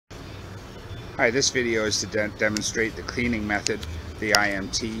Hi, this video is to demonstrate the cleaning method, the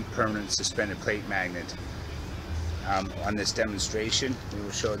IMT, permanent suspended plate magnet. On this demonstration, we will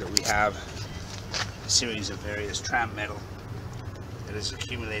show that we have a series of various tramp metal that is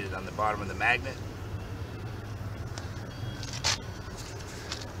accumulated on the bottom of the magnet.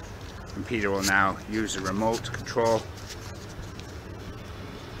 And Peter will now use a remote control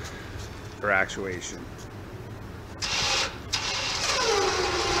for actuation.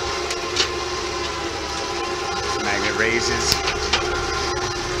 The magnet raises,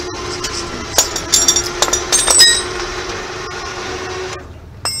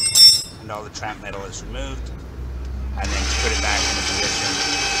 and all the tramp metal is removed, and then put it back in position.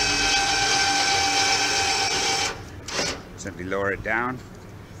 Simply lower it down.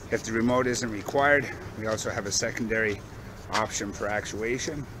 If the remote isn't required, we also have a secondary option for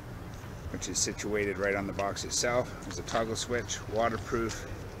actuation, which is situated right on the box itself. There's a toggle switch, waterproof.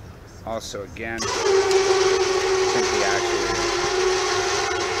 Also, again, simply actuated.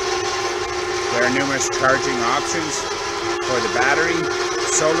 There are numerous charging options for the battery,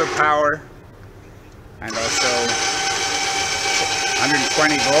 solar power, and also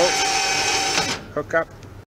 120 volt hookup.